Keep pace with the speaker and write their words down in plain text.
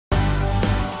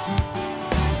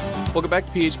Welcome back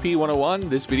to PHP 101.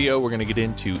 This video we're going to get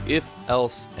into if,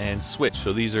 else, and switch.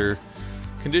 So these are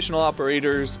conditional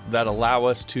operators that allow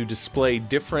us to display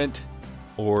different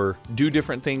or do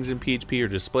different things in PHP or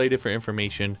display different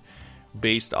information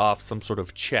based off some sort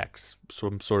of checks,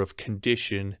 some sort of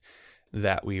condition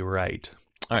that we write.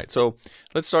 All right, so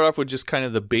let's start off with just kind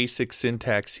of the basic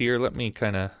syntax here. Let me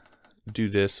kind of do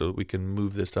this so we can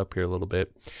move this up here a little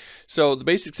bit. So the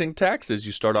basic syntax is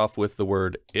you start off with the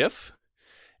word if,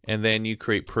 and then you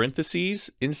create parentheses.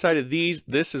 Inside of these,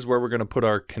 this is where we're going to put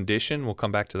our condition. We'll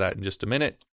come back to that in just a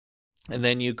minute. And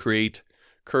then you create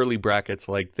curly brackets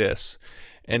like this.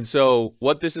 And so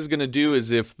what this is going to do is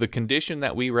if the condition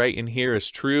that we write in here is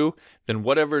true, then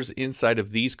whatever's inside of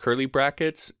these curly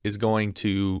brackets is going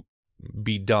to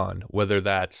be done. Whether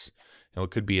that's,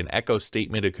 it could be an echo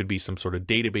statement, it could be some sort of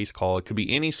database call, it could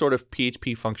be any sort of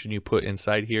PHP function you put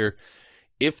inside here.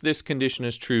 If this condition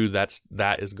is true, that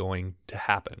is going to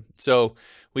happen. So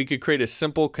we could create a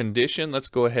simple condition. Let's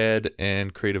go ahead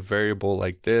and create a variable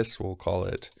like this. We'll call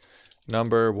it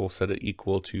number. We'll set it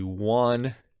equal to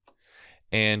 1.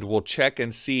 And we'll check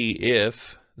and see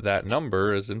if that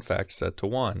number is in fact set to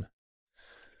 1.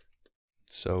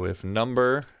 So if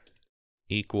number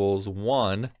equals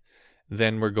 1,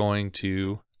 then we're going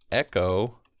to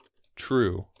echo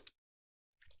true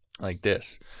like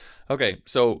this. Okay,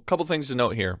 so a couple things to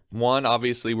note here. One,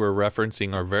 obviously we're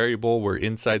referencing our variable. We're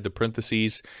inside the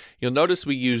parentheses. You'll notice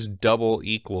we use double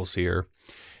equals here.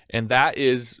 And that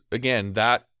is, again,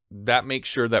 that makes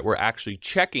sure that we're actually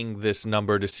checking this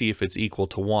number to see if it's equal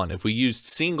to 1. If we used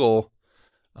single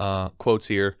quotes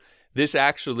here, this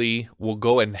actually will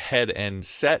go ahead and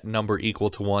set number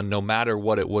equal to 1 no matter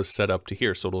what it was set up to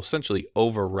here. So it'll essentially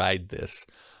override this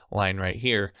line right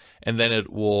here. And then it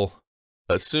will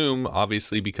assume,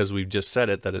 obviously, because we've just said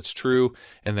it, that it's true,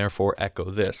 and therefore echo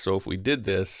this. So if we did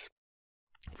this,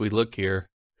 if we look here,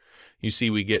 you see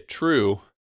we get true,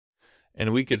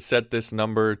 and we could set this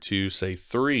number to say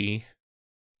 3,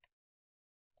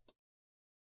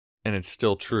 and it's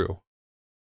still true.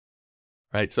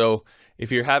 Right? So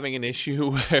if you're having an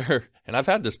issue where, and I've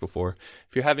had this before,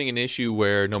 if you're having an issue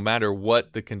where no matter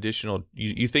what the conditional,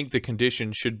 you think the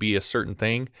condition should be a certain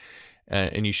thing,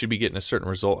 and you should be getting a certain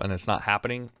result and it's not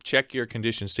happening, check your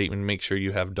condition statement and make sure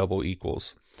you have double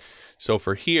equals. So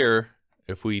for here,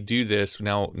 if we do this,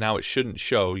 now it shouldn't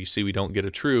show. You see we don't get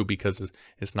a true because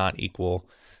it's not equal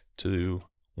to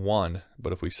 1.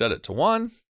 But if we set it to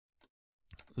 1,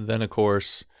 then of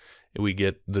course we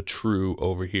get the true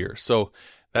over here. So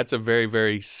that's a very,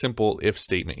 very simple if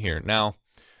statement here. Now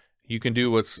you can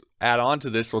do add on to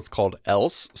this what's called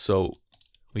else. So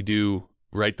we do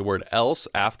write the word else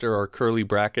after our curly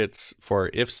brackets for our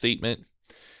if statement,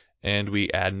 and we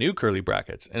add new curly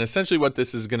brackets. And essentially what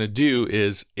this is going to do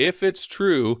is if it's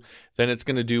true, then it's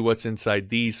going to do what's inside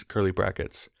these curly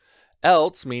brackets.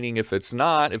 Else, meaning if it's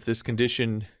not, if this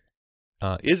condition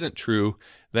isn't true,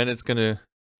 then it's going to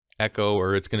echo,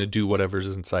 or it's going to do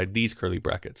whatever's inside these curly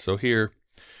brackets. So here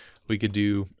we could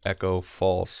do echo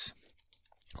false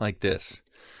like this.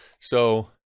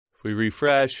 So if we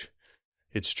refresh,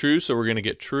 it's true, so we're going to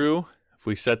get true. If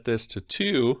we set this to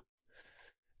 2,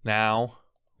 now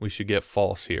we should get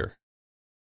false here.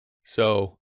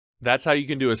 So that's how you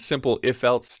can do a simple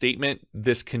if-else statement.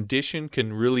 This condition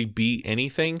can really be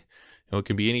anything. It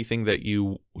can be anything that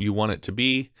you want it to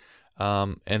be.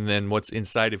 And then what's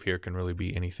inside of here can really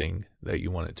be anything that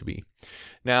you want it to be.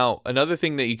 Now, another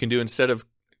thing that you can do, instead of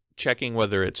checking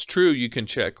whether it's true, you can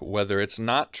check whether it's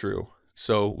not true.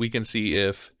 So we can see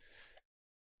if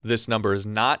this number is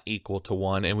not equal to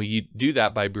 1, and we do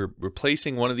that by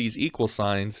replacing one of these equal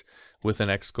signs with an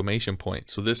exclamation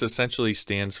point. So this essentially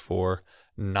stands for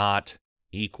not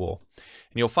equal.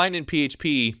 And you'll find in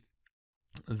PHP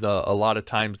a lot of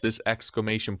times this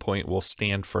exclamation point will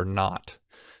stand for not.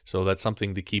 So that's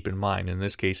something to keep in mind. In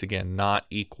this case, again, not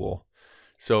equal.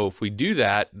 So if we do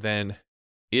that, then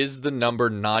is the number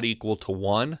not equal to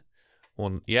 1?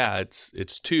 Well, yeah,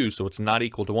 it's 2, so it's not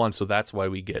equal to 1, so that's why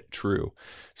we get true.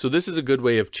 So this is a good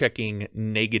way of checking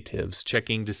negatives,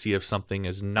 checking to see if something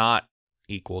is not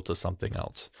equal to something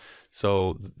else.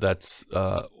 So that's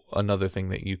another thing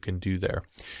that you can do there.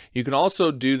 You can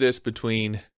also do this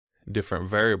between different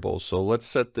variables. So let's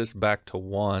set this back to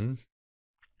 1.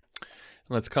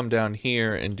 Let's come down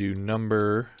here and do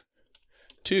number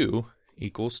 2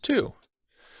 equals 2.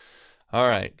 All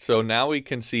right, so now we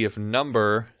can see if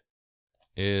number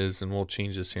is, and we'll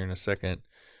change this here in a second,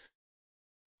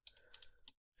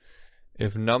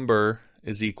 if number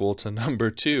is equal to number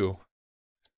 2.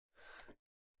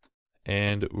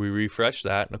 and we refresh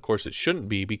that, and of course it shouldn't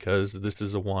be because this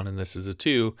is a 1 and this is a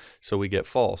 2, so we get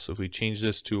false. If we change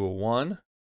this to a 1,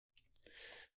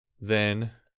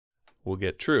 then we'll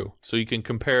get true. So you can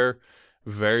compare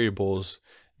variables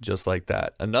just like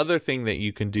that. Another thing that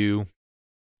you can do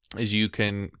is you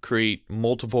can create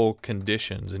multiple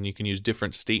conditions, and you can use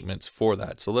different statements for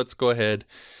that. So let's go ahead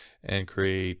and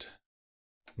create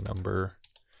number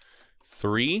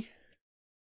 3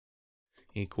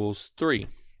 equals 3.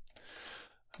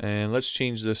 And let's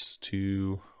change this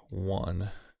to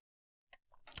 1.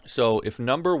 So if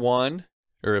number 1,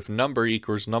 or if number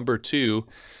equals number 2,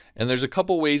 and there's a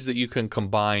couple ways that you can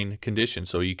combine conditions.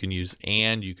 So you can use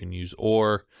and, you can use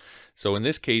or. So in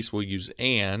this case, we'll use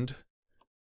and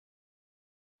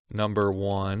number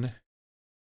 1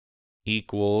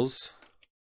 equals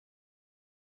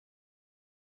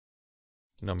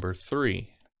number 3.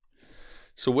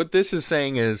 So what this is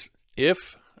saying is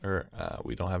if, or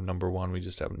we don't have number 1, we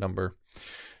just have number.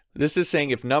 This is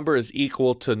saying if number is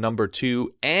equal to number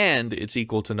 2 and it's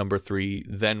equal to number 3,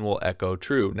 then we'll echo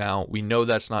true. Now we know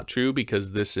that's not true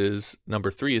because this is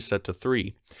number 3 is set to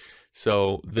 3.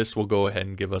 So this will go ahead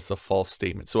and give us a false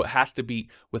statement. So it has to be,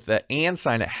 with the and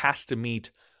sign, it has to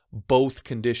meet both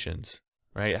conditions,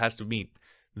 right? It has to meet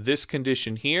this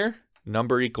condition here,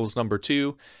 number equals number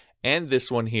 2, and this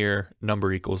one here,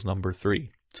 number equals number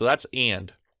 3. So that's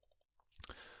and.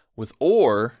 With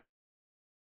or,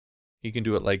 you can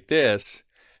do it like this,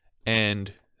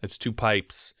 and it's 2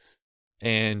 pipes.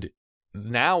 And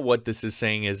now what this is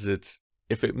saying is it's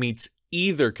if it meets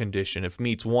either condition, if it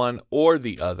meets one or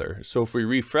the other. So if we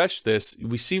refresh this,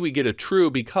 we see we get a true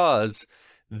because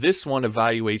this one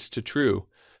evaluates to true.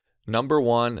 Number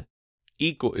 1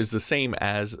 is the same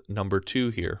as number 2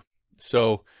 here.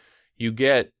 So you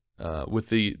get with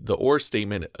the or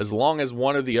statement, as long as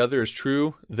one or the other is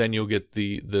true, then you'll get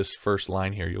this first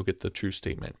line here. You'll get the true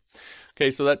statement.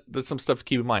 Okay, so that's some stuff to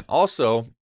keep in mind. Also,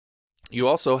 you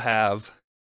also have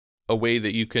a way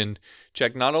that you can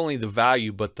check not only the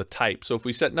value but the type. So if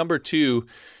we set number 2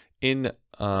 in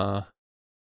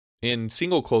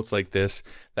single quotes like this,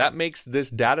 that makes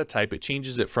this data type, it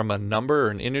changes it from a number or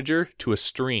an integer to a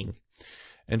string.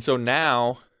 And so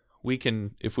now we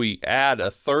can, if we add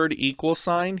a third equal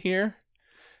sign here,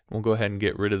 we'll go ahead and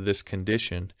get rid of this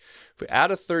condition. If we add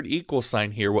a third equal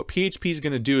sign here, what PHP is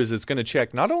going to do is it's going to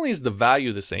check not only is the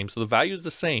value the same, so the value is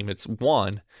the same, it's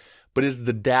 1, but is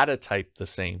the data type the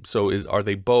same? So are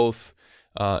they both,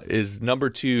 is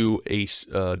number 2 a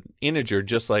integer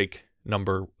just like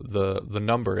the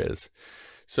number is?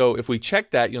 So if we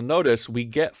check that, you'll notice we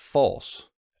get false,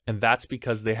 and that's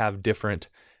because they have different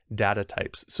data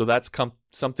types. So that's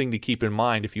something to keep in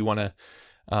mind. If you want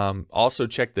to also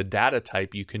check the data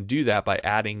type, you can do that by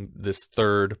adding this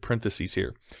third parentheses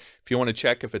here. If you want to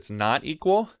check if it's not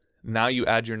equal, now you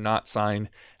add your not sign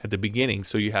at the beginning.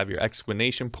 So you have your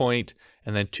exclamation point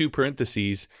and then 2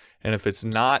 parentheses. And if it's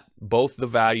not both the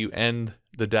value and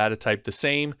the data type the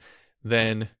same,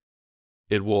 then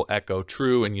it will echo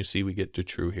true, and you see we get to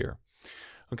true here.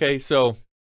 Okay, so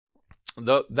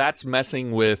that's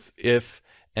messing with if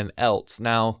and else.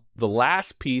 Now, the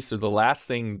last piece, or the last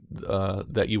thing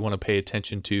that you want to pay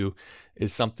attention to,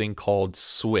 is something called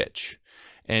switch.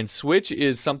 And switch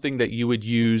is something that you would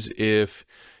use if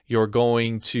you're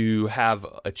going to have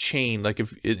a chain, like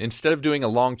if instead of doing a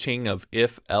long chain of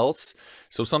if else,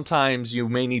 so sometimes you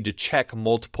may need to check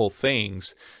multiple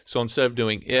things. So instead of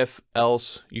doing if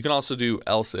else, you can also do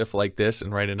else if like this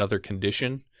and write another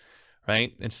condition,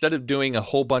 right? Instead of doing a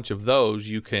whole bunch of those,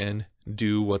 you can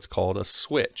do what's called a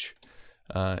switch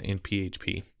in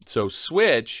PHP. So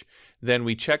switch, then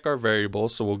we check our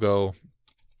variables. So we'll go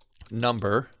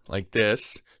number like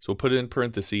this. So we'll put it in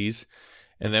parentheses,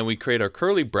 and then we create our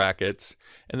curly brackets.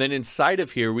 And then inside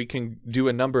of here, we can do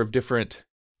a number of different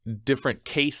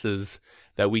cases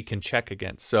that we can check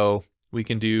against. So we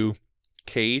can do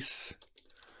case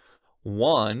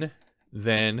 1,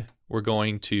 then we're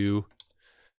going to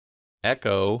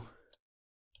echo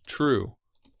true.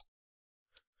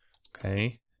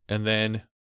 Okay, and then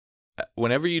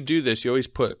whenever you do this, you always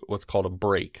put what's called a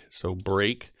break. So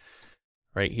break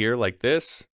right here like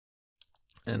this,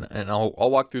 and I'll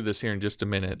walk through this here in just a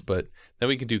minute. But then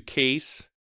we can do case,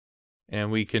 and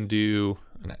we can do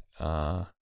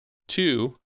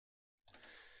 2,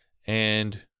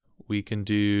 and we can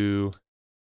do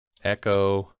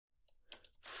echo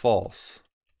false.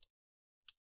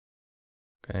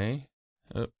 Okay,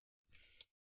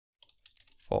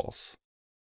 false.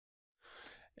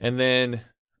 And then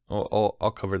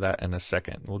I'll cover that in a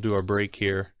second. We'll do our break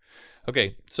here.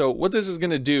 Okay, so what this is going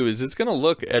to do is it's going to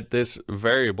look at this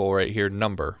variable right here,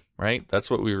 number, right? That's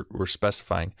what we're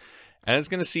specifying. and it's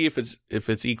going to see if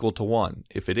it's equal to 1.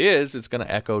 If it is, it's going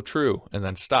to echo true and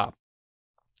then stop.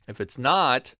 If it's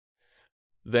not,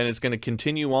 then it's going to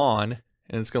continue on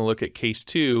and it's going to look at case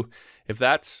 2. If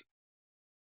that's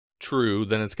true,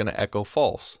 then it's going to echo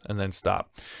false and then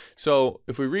stop. So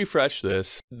if we refresh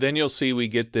this, then you'll see we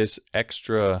get this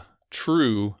extra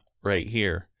true right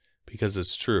here because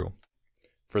it's true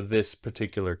for this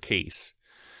particular case.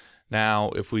 Now,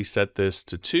 if we set this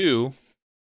to 2,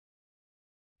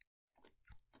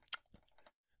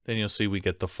 then you'll see we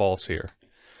get the false here.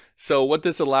 So what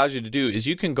this allows you to do is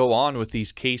you can go on with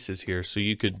these cases here. So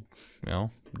you could,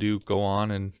 go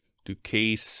on and do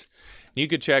case. You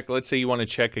could check, let's say you want to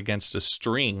check against a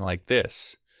string like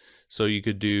this. So you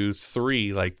could do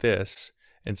 3 like this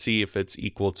and see if it's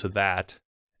equal to that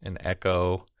and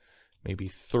echo maybe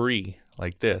 3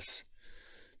 like this.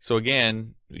 So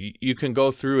again, you can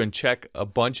go through and check a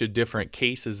bunch of different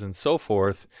cases and so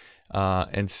forth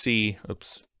and see,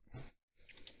 oops,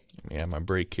 let me add my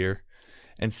break here,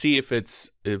 and see if it's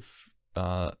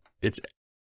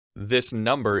this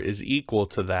number is equal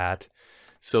to that,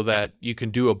 so that you can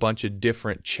do a bunch of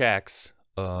different checks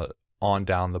on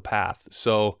down the path.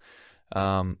 So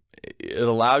it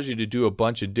allows you to do a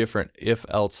bunch of different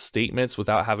if-else statements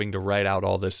without having to write out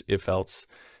all this if-else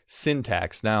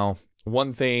syntax. Now,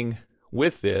 one thing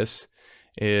with this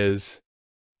is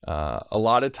a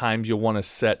lot of times you'll want to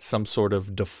set some sort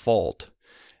of default.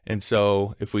 And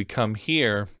so if we come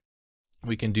here,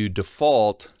 we can do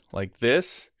default like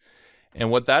this. And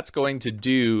what that's going to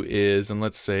do is, and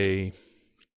let's say,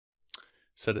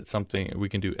 set it something, we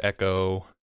can do echo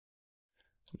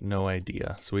no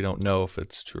idea. So we don't know if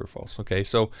it's true or false. Okay,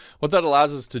 so what that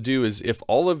allows us to do is if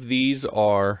all of these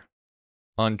are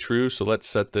untrue, so let's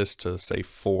set this to say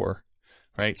 4,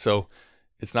 right? So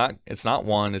it's not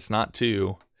 1, it's not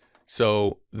 2.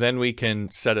 So then we can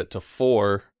set it to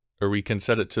 4, or we can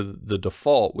set it to the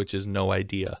default, which is no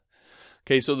idea.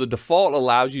 Okay, so the default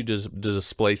allows you to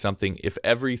display something if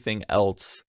everything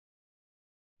else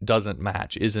doesn't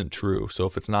match, isn't true. So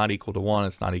if it's not equal to 1,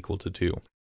 it's not equal to 2.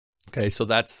 Okay, so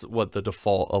that's what the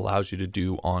default allows you to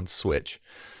do on Switch.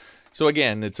 So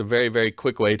again, it's a very, very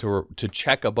quick way to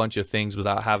check a bunch of things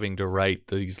without having to write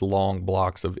these long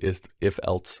blocks of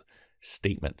if-else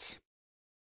statements.